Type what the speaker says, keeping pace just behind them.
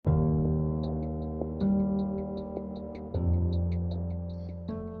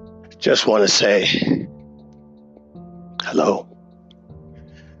Just want to say hello.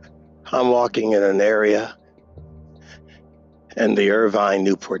 I'm walking in an area in the Irvine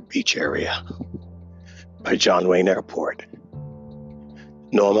Newport Beach area by John Wayne Airport,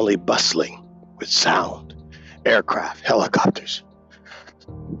 normally bustling with sound, aircraft, helicopters,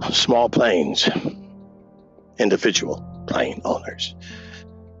 small planes, individual plane owners,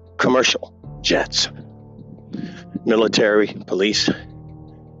 commercial jets, military, police,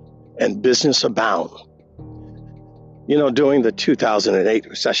 and business abound. You know, during the 2008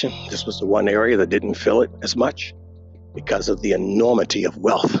 recession, this was the one area that didn't feel it as much because of the enormity of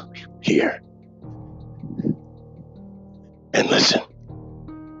wealth here. And listen,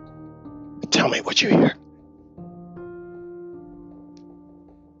 tell me what you hear.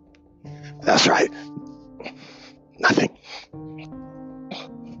 That's right, nothing.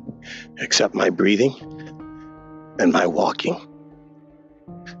 Except my breathing and my walking.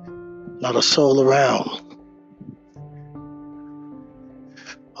 Not a soul around.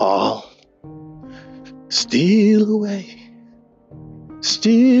 All steal away,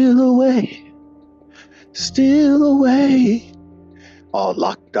 steal away, steal away. All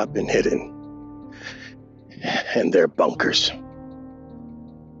locked up and hidden in their bunkers.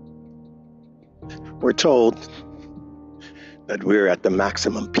 We're told that we're at the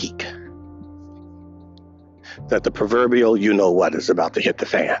maximum peak, that the proverbial you-know-what is about to hit the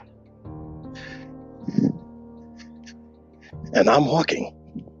fan. And I'm walking,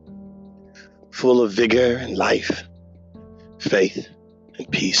 full of vigor and life, faith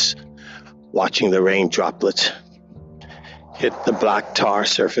and peace, watching the rain droplets hit the black tar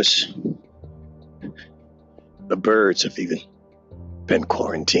surface. The birds have even been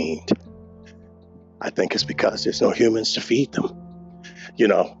quarantined. I think it's because there's no humans to feed them. You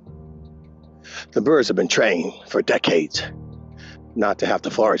know, the birds have been trained for decades not to have to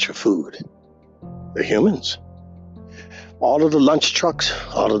forage for food. The humans, all of the lunch trucks,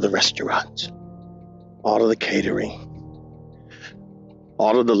 all of the restaurants, all of the catering,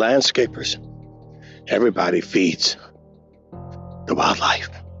 all of the landscapers, everybody feeds the wildlife.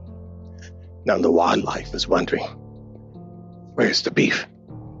 Now the wildlife is wondering, where's the beef?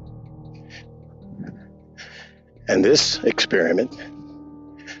 And this experiment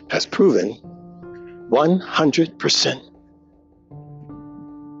has proven 100%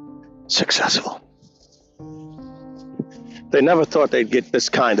 successful. They never thought they'd get this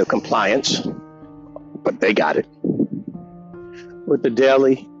kind of compliance, but they got it. With the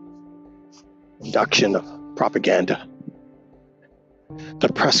daily induction of propaganda.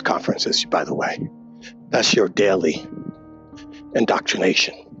 The press conferences, by the way, that's your daily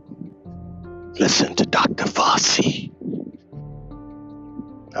indoctrination. Listen to Dr. Fauci,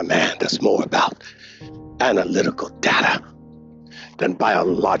 a man that's more about analytical data than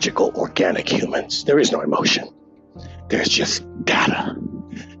biological organic humans. There is no emotion. There's just data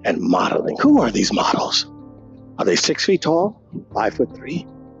and modeling. Who are these models? Are they 6 feet tall, 5'3"?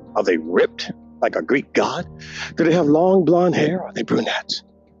 Are they ripped like a Greek god? Do they have long blonde hair? Are they brunettes?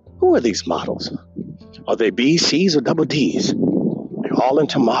 Who are these models? Are they B's, C's, or double D's? They're all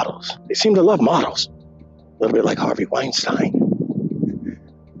into models. They seem to love models. A little bit like Harvey Weinstein.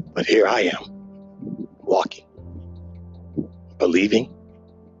 But here I am, walking, believing,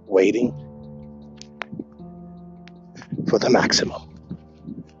 waiting for the maximum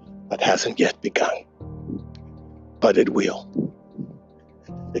that hasn't yet begun. But it will.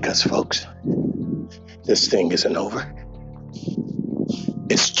 Because folks, this thing isn't over.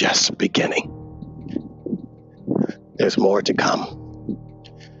 It's just beginning. There's more to come.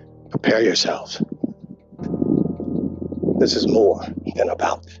 Prepare yourselves. This is more than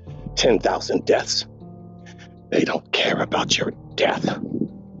about 10,000 deaths. They don't care about your death.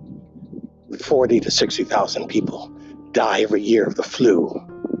 40 to 60,000 people die every year of the flu.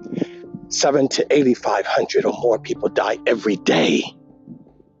 7 to 8,500 or more people die every day.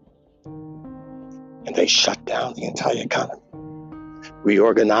 And they shut down the entire economy.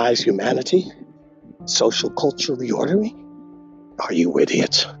 Reorganize humanity? Social culture reordering? Are you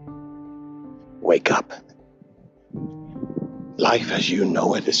idiots? Wake up. Life as you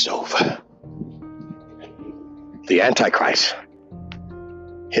know it is over. The Antichrist,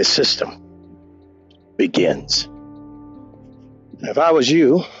 his system, begins. If I was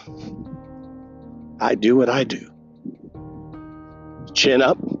you, I'd do what I do. Chin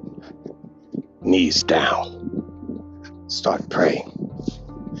up, knees down. Start praying.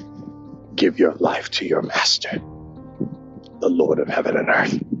 Give your life to your master, the Lord of heaven and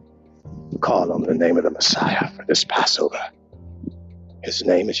earth. Call on the name of the Messiah for this Passover. His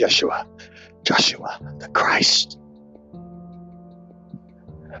name is Yeshua, Joshua, the Christ.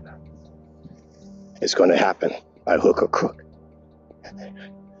 It's going to happen by hook or crook.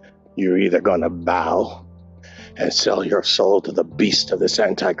 You're either going to bow and sell your soul to the beast of this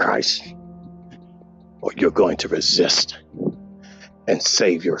Antichrist, or you're going to resist and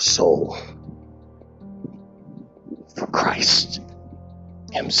save your soul for Christ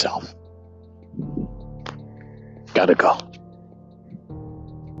himself. Gotta go.